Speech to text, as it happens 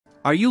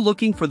Are you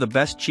looking for the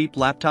best cheap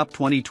laptop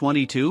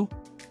 2022?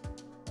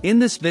 In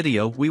this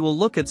video we will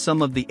look at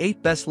some of the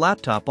 8 best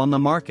laptop on the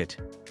market.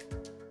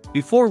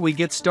 Before we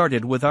get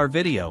started with our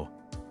video,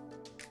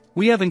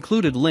 we have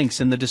included links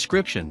in the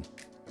description,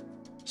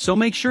 so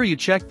make sure you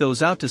check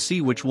those out to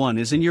see which one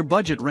is in your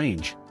budget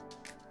range.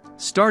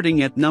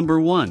 Starting at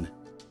number 1.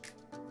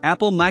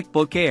 Apple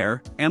MacBook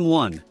Air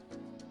M1.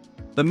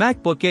 The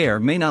MacBook Air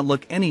may not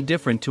look any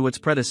different to its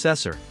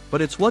predecessor,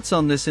 but it's what's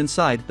on this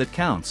inside that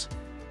counts.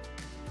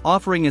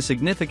 Offering a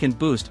significant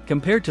boost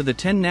compared to the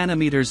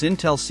 10nm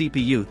Intel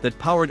CPU that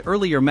powered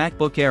earlier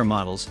MacBook Air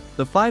models,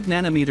 the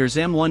 5nm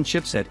M1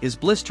 chipset is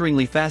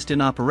blisteringly fast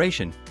in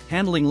operation,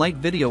 handling light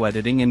video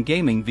editing and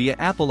gaming via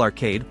Apple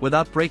Arcade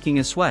without breaking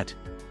a sweat.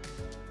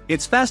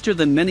 It's faster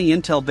than many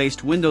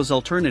Intel-based Windows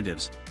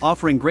alternatives,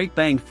 offering great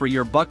bang for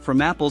your buck from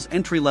Apple's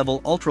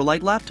entry-level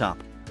ultralight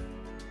laptop.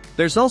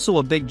 There's also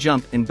a big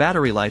jump in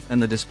battery life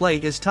and the display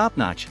is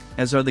top-notch,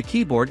 as are the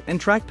keyboard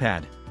and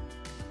trackpad.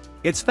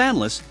 It's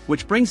fanless,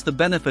 which brings the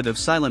benefit of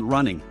silent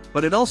running,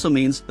 but it also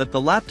means that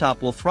the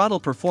laptop will throttle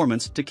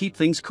performance to keep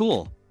things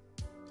cool.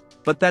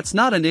 But that's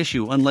not an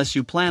issue unless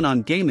you plan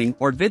on gaming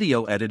or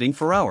video editing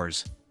for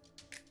hours.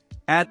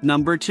 At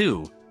number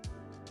 2.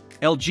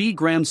 LG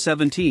Gram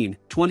 17,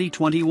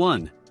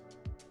 2021.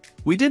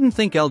 We didn't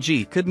think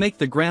LG could make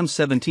the Gram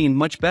 17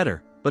 much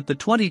better, but the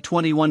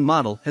 2021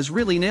 model has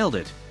really nailed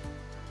it.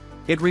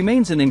 It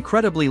remains an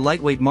incredibly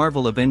lightweight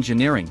marvel of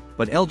engineering,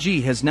 but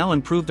LG has now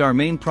improved our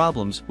main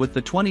problems with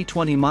the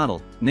 2020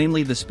 model,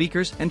 namely the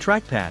speakers and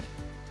trackpad.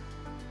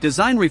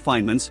 Design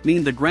refinements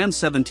mean the Gram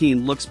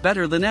 17 looks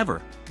better than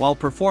ever, while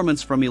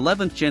performance from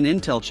 11th Gen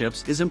Intel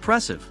chips is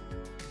impressive.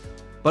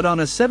 But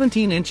on a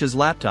 17 inches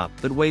laptop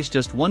that weighs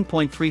just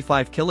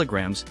 1.35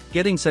 kilograms,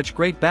 getting such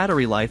great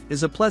battery life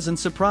is a pleasant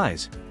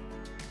surprise.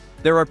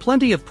 There are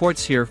plenty of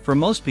ports here for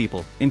most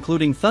people,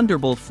 including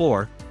Thunderbolt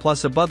 4,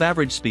 plus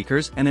above-average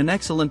speakers and an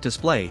excellent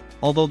display,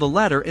 although the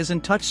latter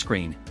isn't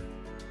touchscreen.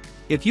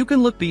 If you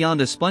can look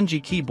beyond a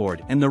spongy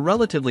keyboard and the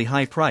relatively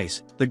high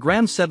price, the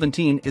Gram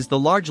 17 is the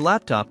large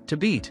laptop to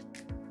beat.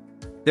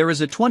 There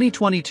is a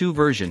 2022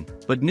 version,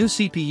 but new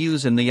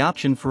CPUs and the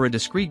option for a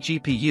discrete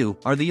GPU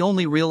are the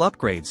only real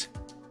upgrades.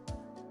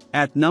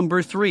 At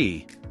number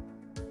 3.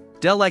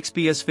 Dell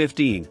XPS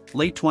 15,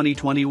 late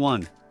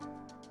 2021.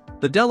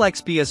 The Dell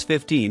XPS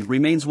 15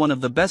 remains one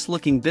of the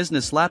best-looking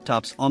business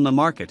laptops on the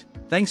market,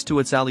 thanks to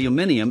its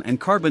aluminum and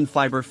carbon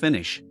fiber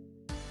finish.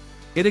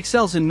 It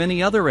excels in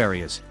many other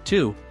areas,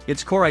 too.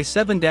 Its Core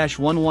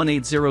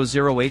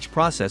i7-11800H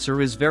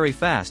processor is very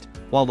fast,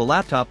 while the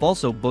laptop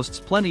also boasts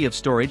plenty of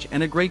storage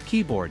and a great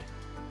keyboard.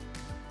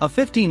 A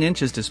 15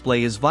 inches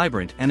display is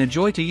vibrant and a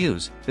joy to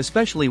use,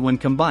 especially when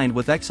combined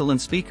with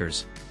excellent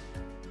speakers.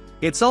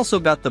 It's also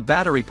got the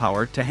battery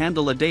power to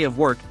handle a day of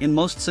work in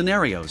most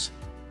scenarios.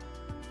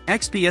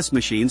 XPS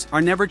machines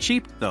are never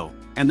cheap, though,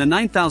 and the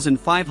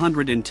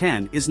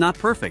 9510 is not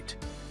perfect.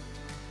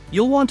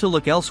 You'll want to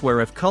look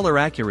elsewhere if color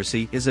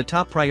accuracy is a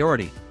top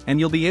priority, and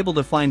you'll be able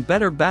to find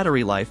better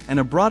battery life and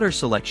a broader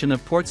selection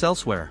of ports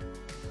elsewhere.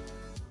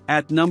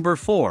 At number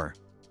 4.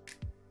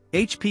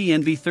 HP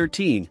Envy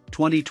 13,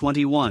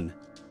 2021.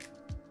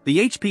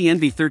 The HP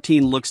Envy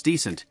 13 looks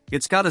decent,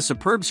 it's got a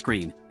superb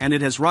screen, and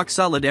it has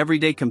rock-solid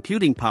everyday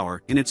computing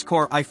power in its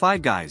Core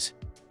i5 guys.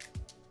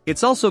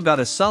 It's also got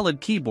a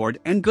solid keyboard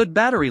and good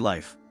battery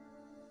life.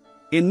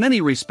 In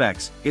many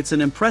respects, it's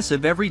an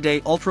impressive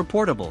everyday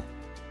ultra-portable.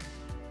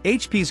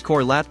 HP's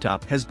Core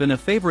laptop has been a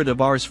favorite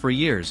of ours for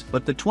years,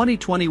 but the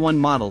 2021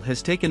 model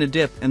has taken a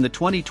dip and the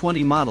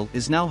 2020 model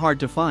is now hard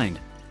to find.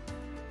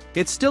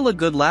 It's still a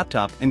good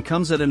laptop and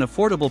comes at an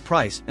affordable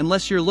price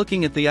unless you're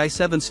looking at the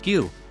i7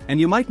 SKU, and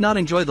you might not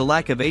enjoy the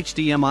lack of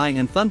HDMI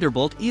and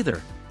Thunderbolt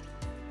either.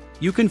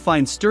 You can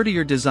find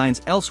sturdier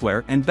designs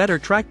elsewhere and better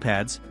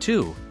trackpads,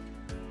 too.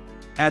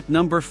 At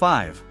number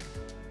 5.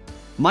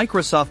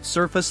 Microsoft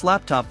Surface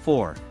Laptop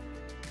 4.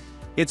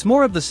 It's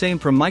more of the same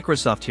from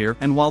Microsoft here,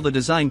 and while the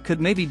design could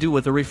maybe do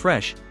with a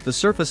refresh, the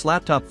Surface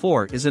Laptop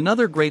 4 is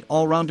another great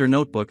all-rounder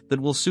notebook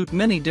that will suit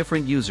many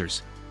different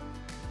users.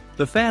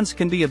 The fans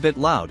can be a bit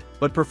loud,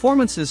 but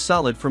performance is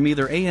solid from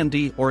either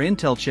AMD or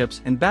Intel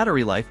chips and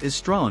battery life is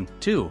strong,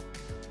 too.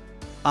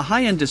 A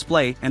high-end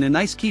display and a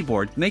nice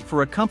keyboard make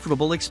for a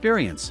comfortable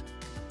experience.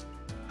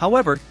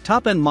 However,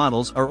 top-end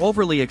models are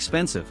overly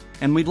expensive,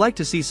 and we'd like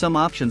to see some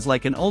options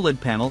like an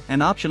OLED panel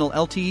and optional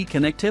LTE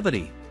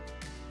connectivity.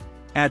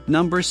 At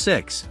number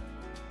 6.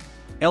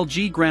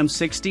 LG Gram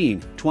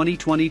 16,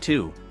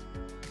 2022.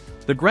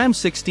 The Gram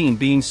 16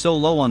 being so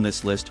low on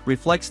this list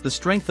reflects the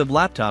strength of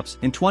laptops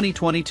in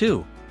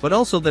 2022, but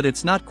also that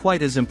it's not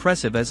quite as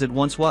impressive as it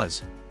once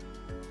was.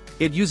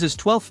 It uses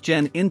 12th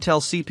Gen Intel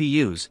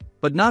CPUs,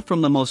 but not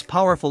from the most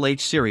powerful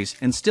H series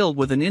and still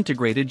with an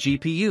integrated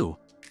GPU.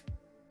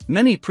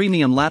 Many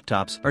premium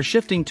laptops are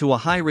shifting to a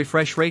high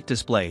refresh rate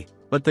display,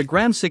 but the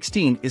Gram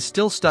 16 is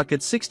still stuck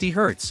at 60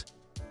 Hz.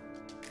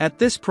 At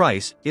this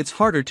price, it's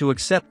harder to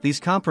accept these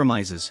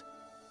compromises.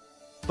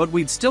 But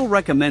we'd still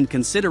recommend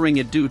considering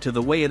it due to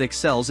the way it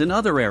excels in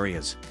other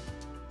areas.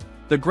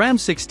 The Gram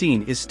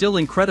 16 is still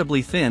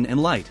incredibly thin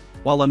and light,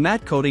 while a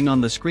matte coating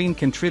on the screen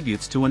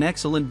contributes to an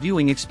excellent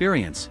viewing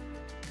experience.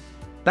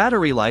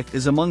 Battery life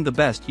is among the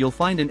best you'll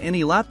find in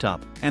any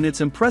laptop, and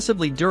it's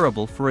impressively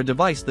durable for a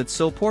device that's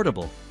so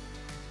portable.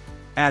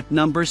 At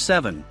number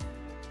 7.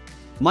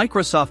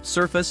 Microsoft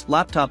Surface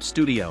Laptop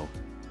Studio.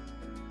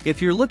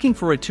 If you're looking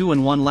for a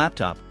 2-in-1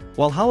 laptop,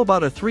 well, how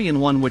about a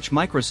 3-in-1 which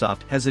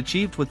Microsoft has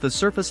achieved with the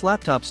Surface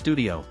Laptop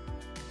Studio?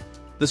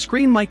 The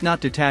screen might not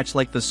detach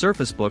like the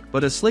Surface Book,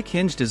 but a slick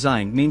hinge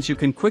design means you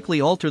can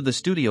quickly alter the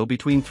Studio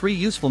between 3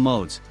 useful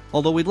modes,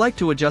 although we'd like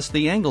to adjust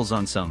the angles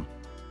on some.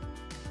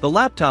 The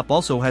laptop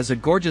also has a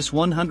gorgeous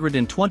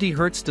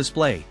 120Hz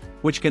display,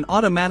 which can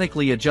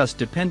automatically adjust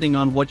depending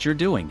on what you're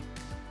doing.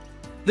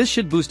 This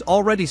should boost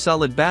already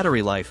solid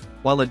battery life,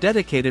 while a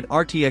dedicated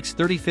RTX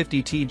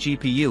 3050 Ti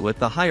GPU at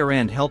the higher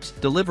end helps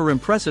deliver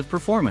impressive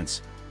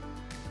performance.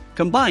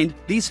 Combined,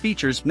 these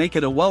features make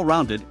it a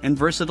well-rounded and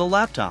versatile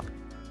laptop.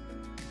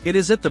 It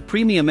is at the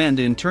premium end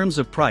in terms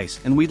of price,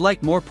 and we'd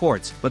like more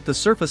ports, but the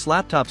Surface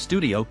Laptop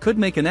Studio could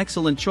make an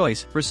excellent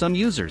choice for some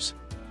users.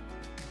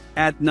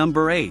 At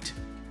number 8.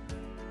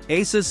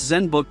 Asus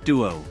ZenBook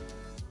Duo.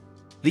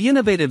 The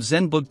innovative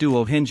ZenBook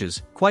Duo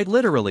hinges, quite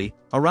literally,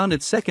 around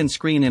its second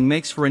screen and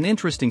makes for an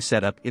interesting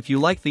setup if you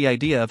like the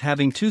idea of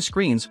having 2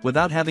 screens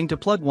without having to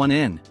plug one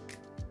in.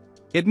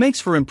 It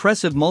makes for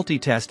impressive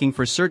multitasking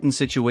for certain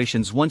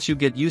situations once you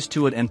get used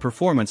to it, and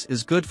performance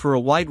is good for a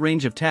wide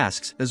range of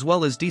tasks as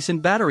well as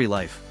decent battery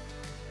life.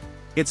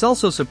 It's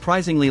also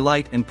surprisingly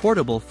light and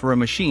portable for a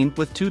machine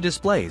with 2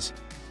 displays.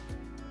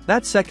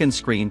 That second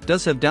screen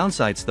does have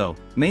downsides though,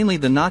 mainly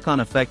the knock-on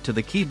effect to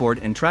the keyboard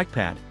and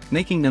trackpad,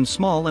 making them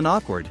small and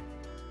awkward.